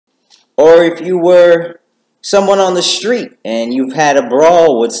Or if you were someone on the street and you've had a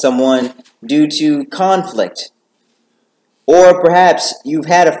brawl with someone due to conflict. Or perhaps you've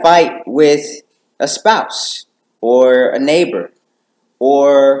had a fight with a spouse or a neighbor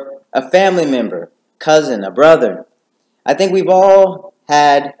or a family member, cousin, a brother. I think we've all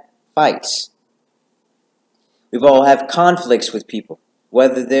had fights. We've all had conflicts with people,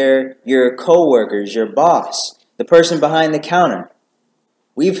 whether they're your coworkers, your boss, the person behind the counter.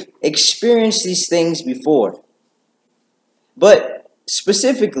 We've experienced these things before. But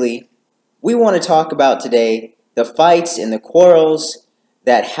specifically, we want to talk about today the fights and the quarrels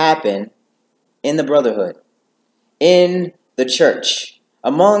that happen in the brotherhood, in the church,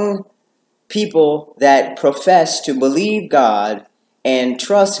 among people that profess to believe God and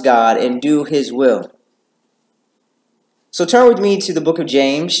trust God and do His will. So turn with me to the book of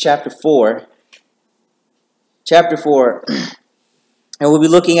James, chapter 4. Chapter 4. And we'll be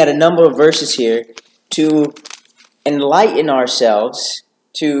looking at a number of verses here to enlighten ourselves,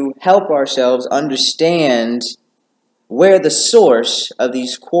 to help ourselves understand where the source of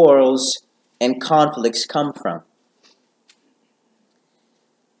these quarrels and conflicts come from.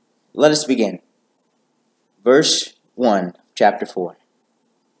 Let us begin. Verse 1, chapter 4.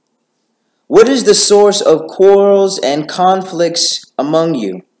 What is the source of quarrels and conflicts among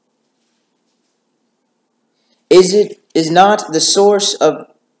you? Is not the source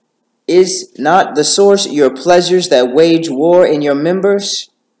your pleasures that wage war in your members?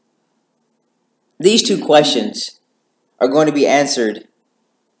 These two questions are going to be answered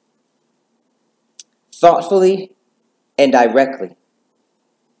thoughtfully and directly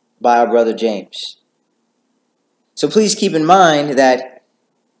by our brother James. So please keep in mind that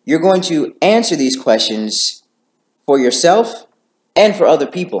you're going to answer these questions for yourself and for other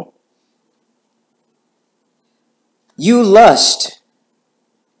people. You lust,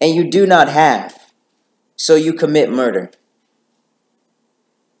 and you do not have, so you commit murder.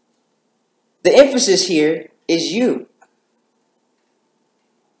 The emphasis here is you.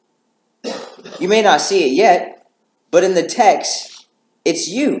 You may not see it yet, but in the text, it's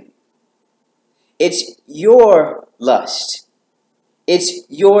you. It's your lust. It's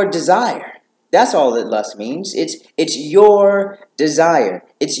your desire. That's all that lust means. It's your desire.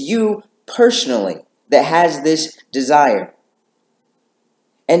 It's you personally that has this desire.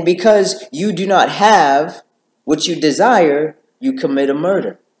 And because you do not have what you desire, you commit a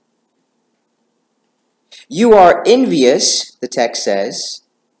murder. You are envious, the text says,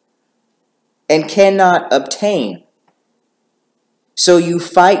 and cannot obtain. So you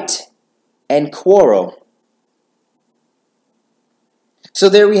fight and quarrel. So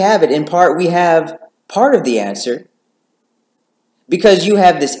there we have it. In part, we have part of the answer. Because you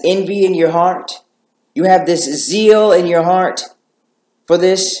have this envy in your heart. You have this zeal in your heart for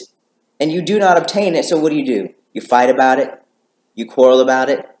this, and you do not obtain it. So what do? You fight about it. You quarrel about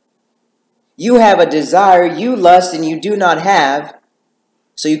it. You have a desire, you lust, and you do not have,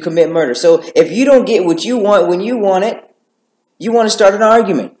 so you commit murder. So if you don't get what you want when you want it, you want to start an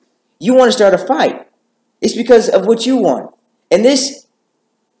argument. You want to start a fight. It's because of what you want. And this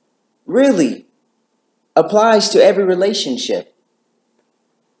really applies to every relationship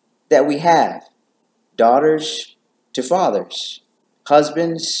that we have. Daughters to fathers,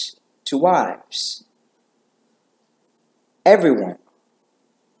 husbands to wives. Everyone.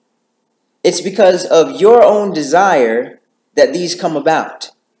 It's because of your own desire that these come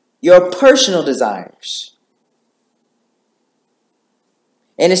about. Your personal desires.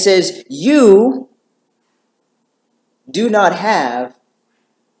 And it says, you do not have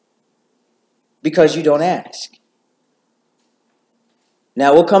because you don't ask.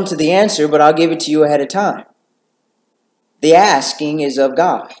 Now we'll come to the answer, but I'll give it to you ahead of time. The asking is of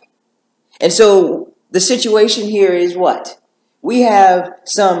God. And so the situation here is what? We have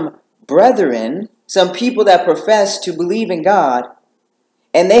some brethren, some people that profess to believe in God,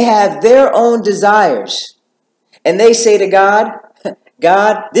 and they have their own desires. And they say to God,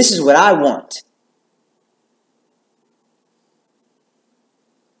 God, this is what I want.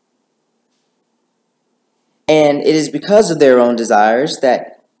 And it is because of their own desires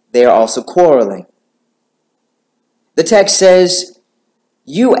that they are also quarreling. The text says,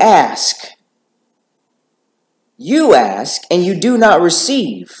 you ask, and you do not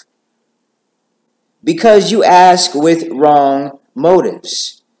receive, because you ask with wrong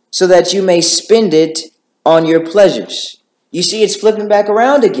motives, so that you may spend it on your pleasures. You see, it's flipping back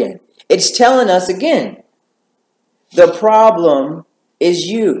around again. It's telling us again, the problem is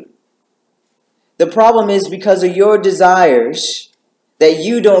you. The problem is because of your desires that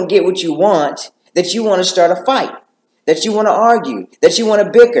you don't get what you want, that you want to start a fight, that you want to argue, that you want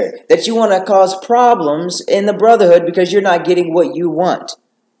to bicker, that you want to cause problems in the brotherhood because you're not getting what you want.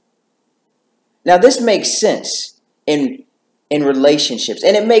 Now, this makes sense in relationships,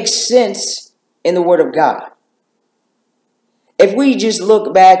 and it makes sense in the Word of God. If we just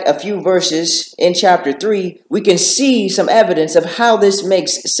look back a few verses in chapter 3, we can see some evidence of how this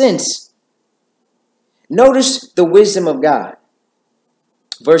makes sense. Notice the wisdom of God.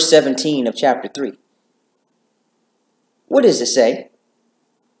 Verse 17 of chapter 3. What does it say?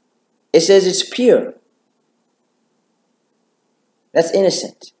 It says it's pure. That's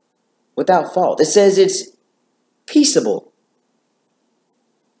innocent, without fault. It says it's peaceable.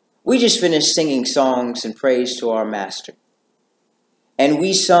 We just finished singing songs and praise to our Master. And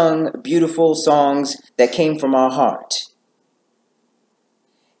we sung beautiful songs that came from our heart.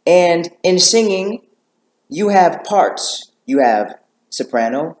 And in singing, you have parts. You have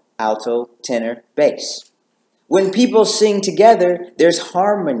soprano, alto, tenor, bass. When people sing together, there's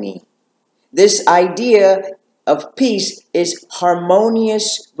harmony. This idea of peace is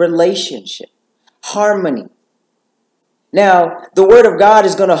harmonious relationship. Harmony. Now, the Word of God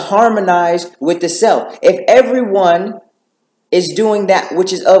is going to harmonize with the self. If everyone is doing that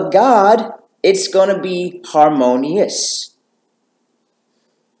which is of God, it's going to be harmonious.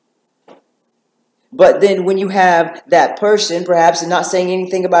 But then when you have that person, perhaps not saying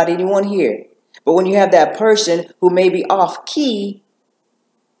anything about anyone here, but when you have that person who may be off key,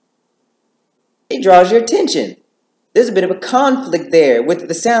 it draws your attention. There's a bit of a conflict there with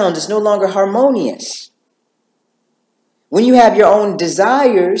the sound. It's no longer harmonious. When you have your own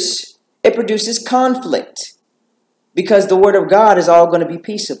desires, it produces conflict because the Word of God is all going to be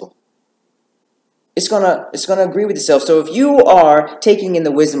peaceable. It's going to agree with itself. So if you are taking in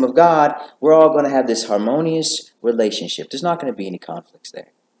the wisdom of God, we're all going to have this harmonious relationship. There's not going to be any conflicts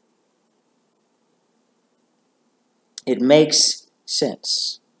there. It makes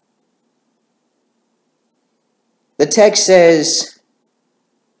sense. The text says,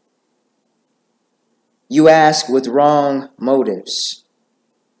 you ask with wrong motives.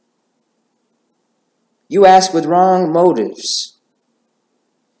 You ask with wrong motives.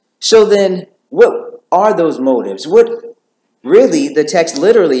 So then, what are those motives? What really the text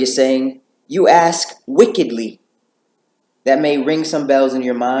literally is saying, you ask wickedly. That may ring some bells in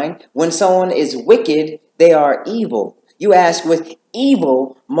your mind. When someone is wicked, they are evil. You ask with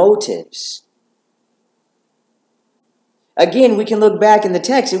evil motives. Again, we can look back in the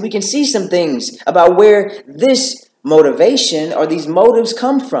text and we can see some things about where this motivation or these motives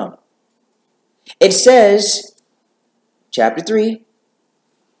come from. It says, chapter 3,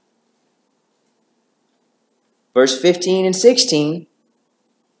 verse 15 and 16,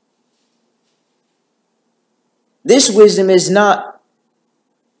 this wisdom is not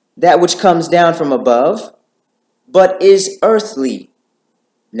that which comes down from above, but is earthly,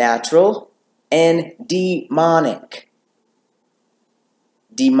 natural, and demonic.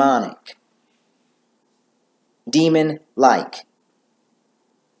 Demonic. Demon-like.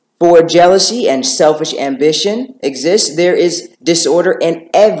 For where jealousy and selfish ambition exist, there is disorder in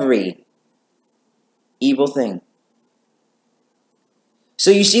every evil thing.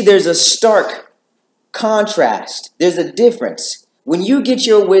 So you see, there's a stark contrast. There's a difference. When you get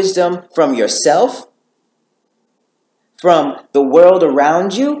your wisdom from yourself, from the world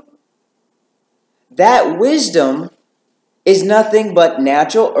around you, that wisdom is nothing but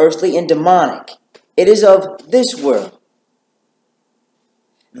natural, earthly, and demonic. It is of this world.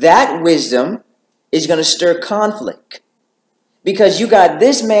 That wisdom is going to stir conflict. Because you got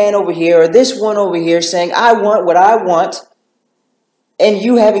this man over here or this one over here saying, I want what I want, and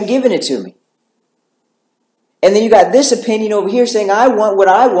you haven't given it to me. And then you got this opinion over here saying, I want what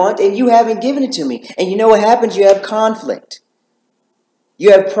I want, and you haven't given it to me. And you know what happens? You have conflict.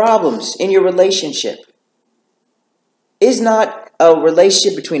 You have problems in your relationship. It's not a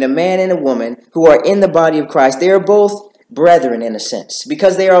relationship between a man and a woman who are in the body of Christ. They are both brethren in a sense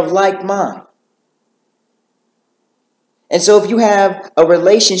because they are of like mind. And so if you have a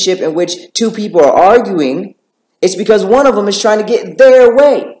relationship in which two people are arguing, it's because one of them is trying to get their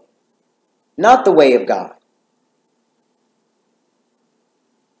way, not the way of God.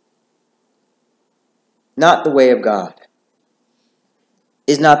 Not the way of God.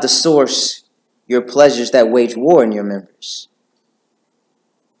 Is not the source your pleasures that wage war in your members.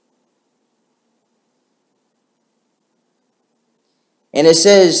 And it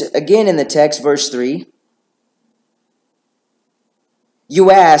says again in the text, verse 3,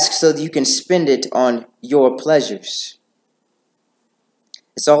 you ask so that you can spend it on your pleasures.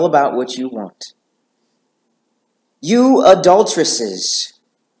 It's all about what you want. You adulteresses,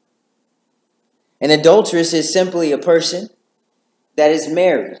 An adulteress is simply a person that is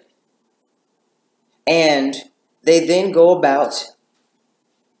married, and they then go about,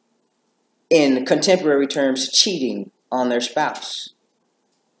 in contemporary terms, cheating on their spouse.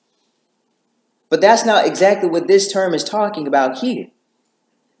 But that's not exactly what this term is talking about here.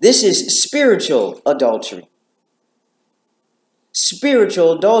 This is spiritual adultery.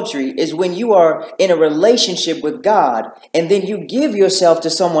 Spiritual adultery is when you are in a relationship with God and then you give yourself to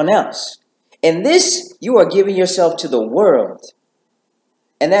someone else. In this, you are giving yourself to the world.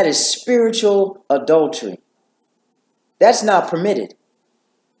 And that is spiritual adultery. That's not permitted.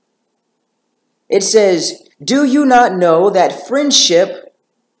 It says, do you not know that friendship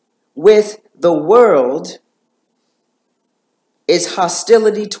with the world is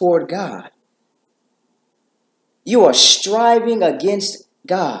hostility toward God? You are striving against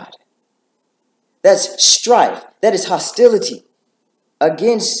God. That's strife. That is hostility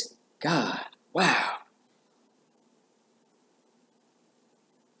against God. Wow.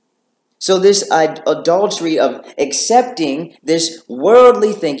 So this adultery of accepting this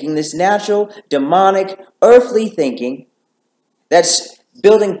worldly thinking, this natural, demonic, earthly thinking, that's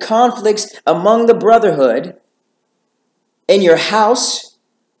building conflicts among the brotherhood, in your house,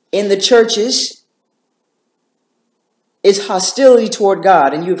 in the churches, is hostility toward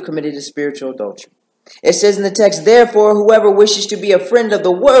God, and you have committed a spiritual adultery. It says in the text, therefore, whoever wishes to be a friend of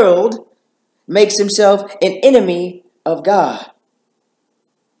the world makes himself an enemy of God.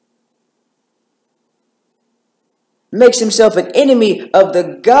 Makes himself an enemy of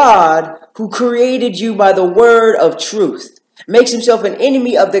the God who created you by the word of truth. Makes himself an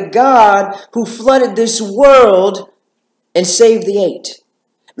enemy of the God who flooded this world and saved the eight.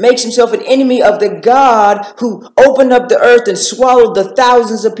 Makes himself an enemy of the God who opened up the earth and swallowed the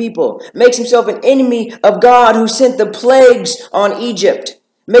thousands of people. Makes himself an enemy of God who sent the plagues on Egypt.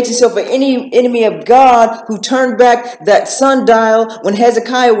 Makes himself an enemy of God who turned back that sundial when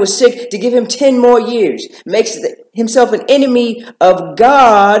Hezekiah was sick to give him 10 more years. Makes himself an enemy of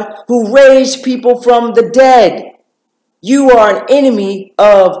God who raised people from the dead. You are an enemy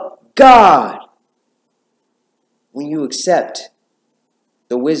of God when you accept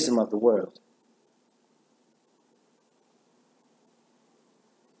the wisdom of the world.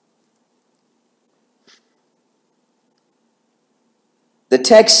 The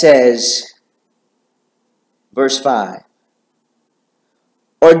text says, verse 5,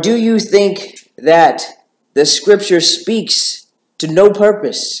 or do you think that the scripture speaks to no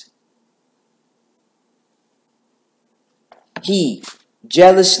purpose? He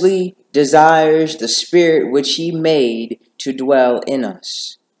jealously desires the Spirit which he made to dwell in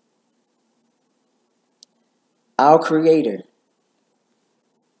us. Our Creator,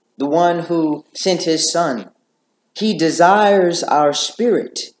 the one who sent his Son, he desires our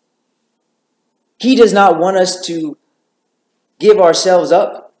spirit. He does not want us to give ourselves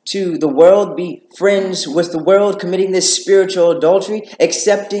up to the world, be friends with the world, committing this spiritual adultery,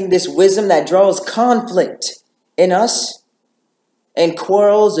 accepting this wisdom that draws conflict in us, and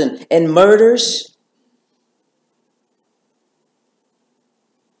quarrels and murders.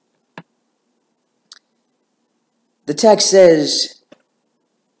 The text says,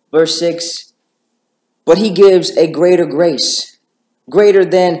 verse 6, but he gives a greater grace, greater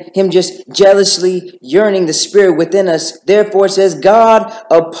than him just jealously yearning the Spirit within us. Therefore, it says, God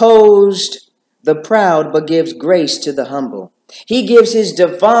opposed the proud, but gives grace to the humble. He gives his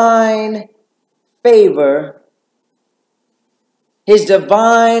divine favor, his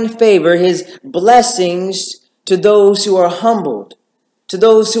blessings to those who are humbled, to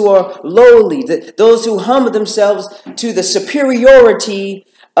those who are lowly, those who humble themselves to the superiority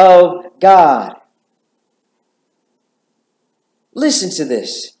of God. Listen to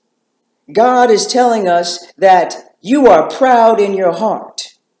this. God is telling us that you are proud in your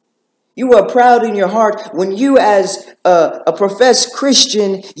heart. You are proud in your heart when you, as a professed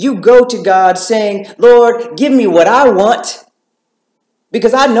Christian, you go to God saying, Lord, give me what I want,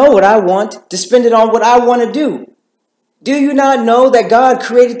 because I know what I want to spend it on what I want to do. Do you not know that God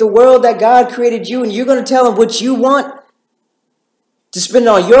created the world, that God created you, and you're going to tell him what you want to spend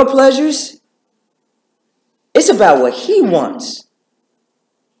on your pleasures? It's about what he wants.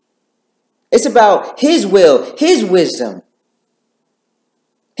 It's about his will, his wisdom.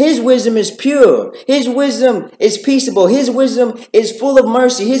 His wisdom is pure. His wisdom is peaceable. His wisdom is full of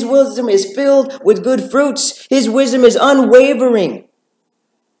mercy. His wisdom is filled with good fruits. His wisdom is unwavering.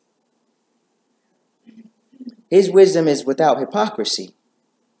 His wisdom is without hypocrisy.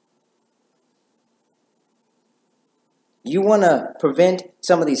 You want to prevent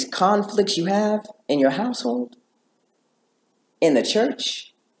some of these conflicts you have in your household, in the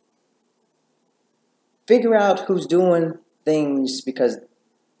church? Figure out who's doing things because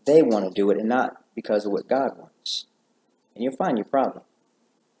they want to do it and not because of what God wants. And you'll find your problem.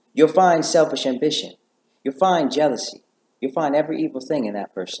 You'll find selfish ambition. You'll find jealousy. You'll find every evil thing in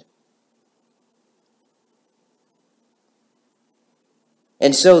that person.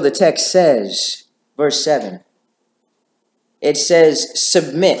 And so the text says, verse 7, it says,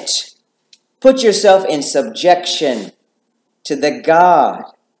 submit. Put yourself in subjection to the God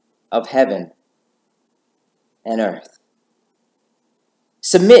of heaven and earth.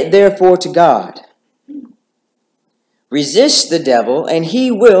 Submit therefore to God. Resist the devil, and he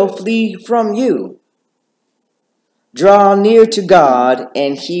will flee from you. Draw near to God,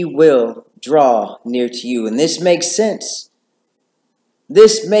 and he will draw near to you. And this makes sense.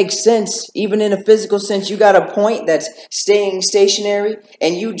 This makes sense. Even in a physical sense, you got a point that's staying stationary,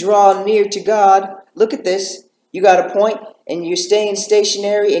 and you draw near to God. Look at this. You got a point, and you're staying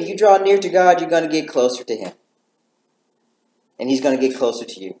stationary, and you draw near to God, you're going to get closer to him. And he's going to get closer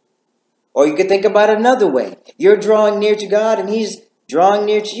to you. Or you could think about it another way. You're drawing near to God, and he's drawing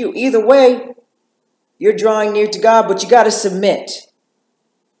near to you. Either way, you're drawing near to God, but you got to submit.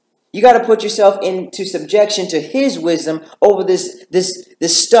 You got to put yourself into subjection to his wisdom over this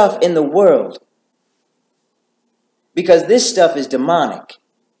stuff in the world. Because this stuff is demonic.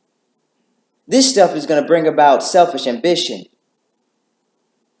 This stuff is going to bring about selfish ambition.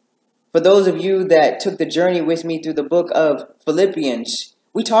 For those of you that took the journey with me through the book of Philippians,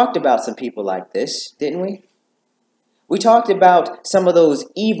 we talked about some people like this, didn't we? We talked about some of those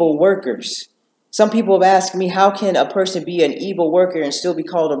evil workers. Some people have asked me, how can a person be an evil worker and still be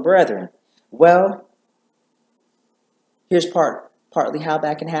called a brethren? Well, here's partly how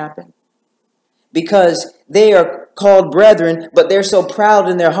that can happen. Because they are called brethren, but they're so proud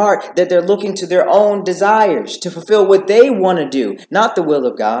in their heart that they're looking to their own desires to fulfill what they want to do, not the will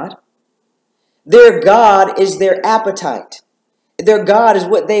of God. Their God is their appetite. Their God is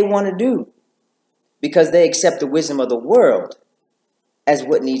what they want to do because they accept the wisdom of the world as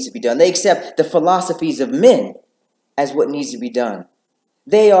what needs to be done. They accept the philosophies of men as what needs to be done.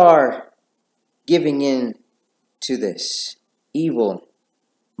 They are giving in to this evil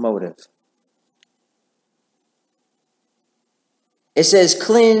motive. It says,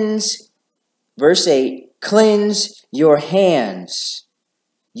 cleanse, verse 8, cleanse your hands,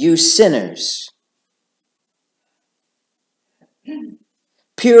 you sinners.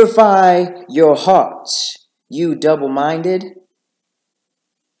 Purify your hearts, you double-minded.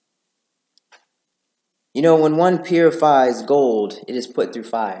 You know, when one purifies gold, it is put through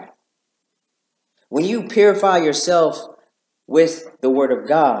fire. When you purify yourself with the Word of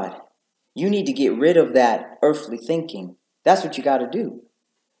God, you need to get rid of that earthly thinking. That's what you got to do.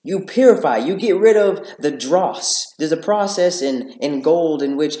 You purify. You get rid of the dross. There's a process in gold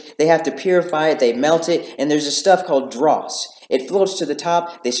in which they have to purify it. They melt it. And there's a stuff called dross. It floats to the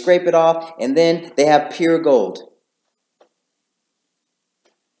top. They scrape it off. And then they have pure gold.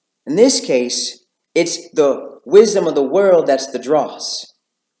 In this case, it's the wisdom of the world that's the dross.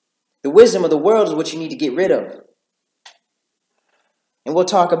 The wisdom of the world is what you need to get rid of. And we'll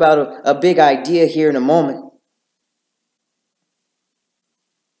talk about a big idea here in a moment.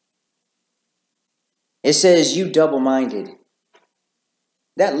 It says, you double-minded.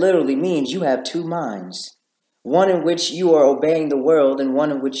 That literally means you have two minds. One in which you are obeying the world and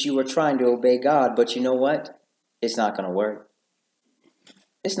one in which you are trying to obey God. But you know what? It's not going to work.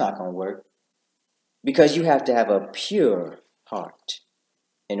 It's not going to work. Because you have to have a pure heart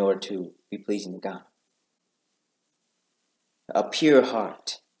in order to be pleasing to God. A pure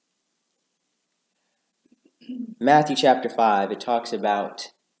heart. Matthew chapter 5, it talks about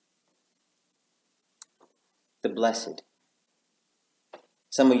the blessed.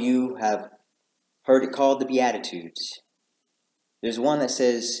 Some of you have heard it called the Beatitudes. There's one that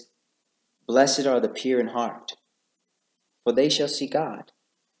says, blessed are the pure in heart, for they shall see God.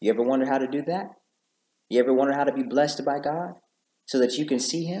 You ever wonder how to do that? You ever wonder how to be blessed by God so that you can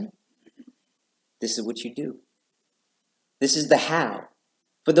see him? This is what you do. This is the how.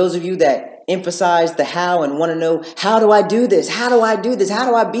 For those of you that emphasize the how and want to know, how do I do this? How do I do this? How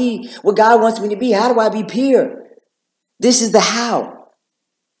do I be what God wants me to be? How do I be pure? This is the how.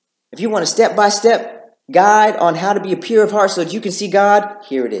 If you want a step-by-step guide on how to be a pure of heart so that you can see God,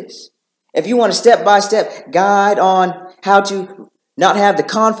 here it is. If you want a step-by-step guide on how to not have the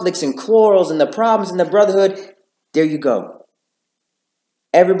conflicts and quarrels and the problems in the brotherhood, there you go.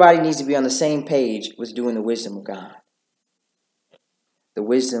 Everybody needs to be on the same page with doing the wisdom of God. The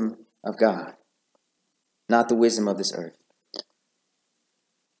wisdom of God, not the wisdom of this earth.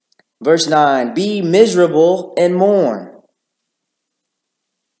 Verse 9, be miserable and mourn.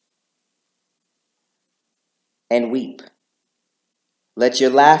 and weep. Let your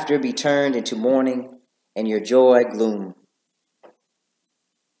laughter be turned into mourning and your joy gloom.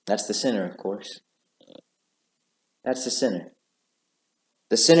 That's the sinner, of course. That's the sinner.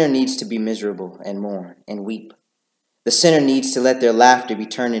 The sinner needs to be miserable and mourn and weep. The sinner needs to let their laughter be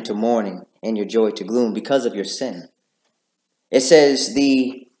turned into mourning and your joy to gloom because of your sin. It says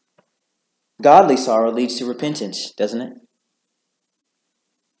the godly sorrow leads to repentance, doesn't it?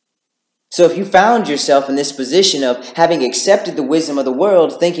 So if you found yourself in this position of having accepted the wisdom of the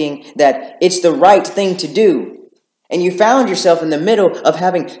world, thinking that it's the right thing to do, and you found yourself in the middle of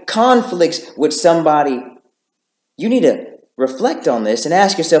having conflicts with somebody, you need to reflect on this and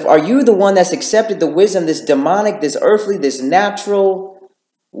ask yourself, are you the one that's accepted the wisdom, this demonic, this earthly, this natural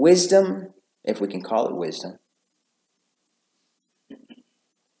wisdom, if we can call it wisdom,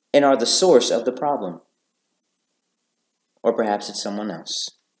 and are the source of the problem? Or perhaps it's someone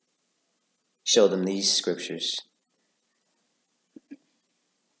else. Show them these scriptures.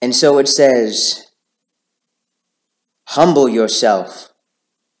 And so it says, humble yourself.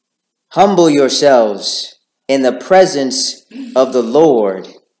 Humble yourselves in the presence of the Lord,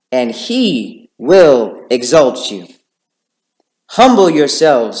 and he will exalt you. Humble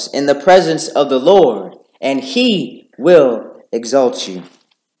yourselves in the presence of the Lord, and he will exalt you.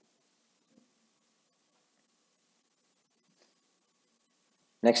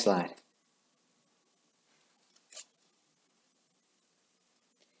 Next slide.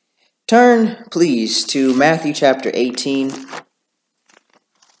 Turn, please, to Matthew chapter 18,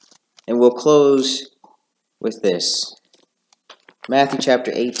 and we'll close with this. Matthew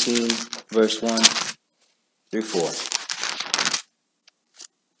chapter 18, verse 1 through 4.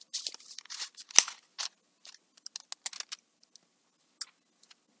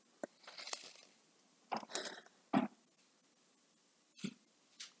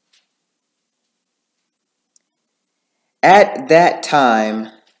 At that time,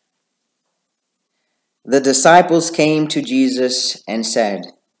 the disciples came to Jesus and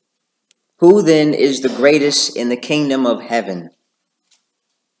said, "Who then is the greatest in the kingdom of heaven?"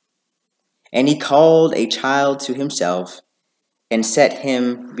 And he called a child to himself and set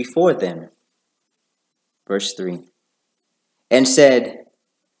him before them. Verse 3. And said,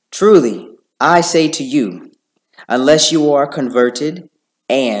 "Truly, I say to you, unless you are converted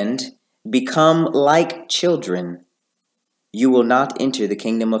and become like children, you will not enter the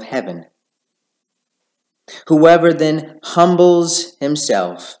kingdom of heaven. Whoever then humbles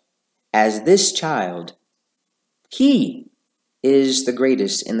himself as this child, he is the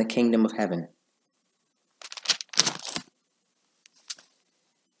greatest in the kingdom of heaven."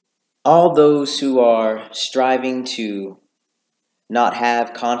 All those who are striving to not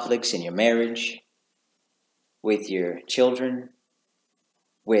have conflicts in your marriage, with your children,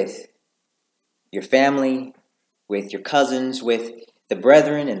 with your family, with your cousins, with the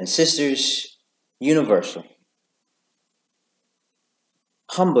brethren and the sisters, universal.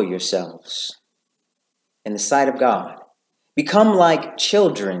 Humble yourselves in the sight of God. Become like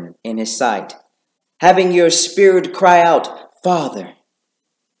children in his sight, having your spirit cry out, "Father,"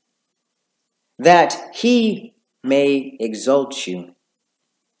 that he may exalt you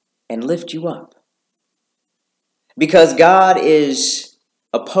and lift you up. Because God is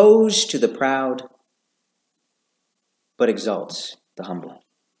opposed to the proud, but exalts the humble.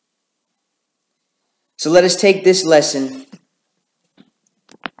 So let us take this lesson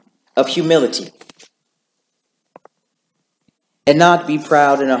of humility and not be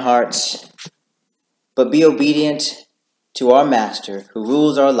proud in our hearts, but be obedient to our Master who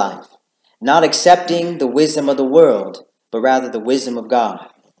rules our life, not accepting the wisdom of the world, but rather the wisdom of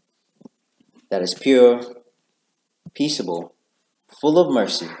God that is pure, peaceable, full of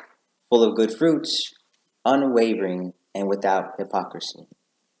mercy, full of good fruits, unwavering, and without hypocrisy.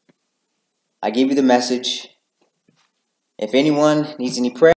 I give you the message. If anyone needs any prayer,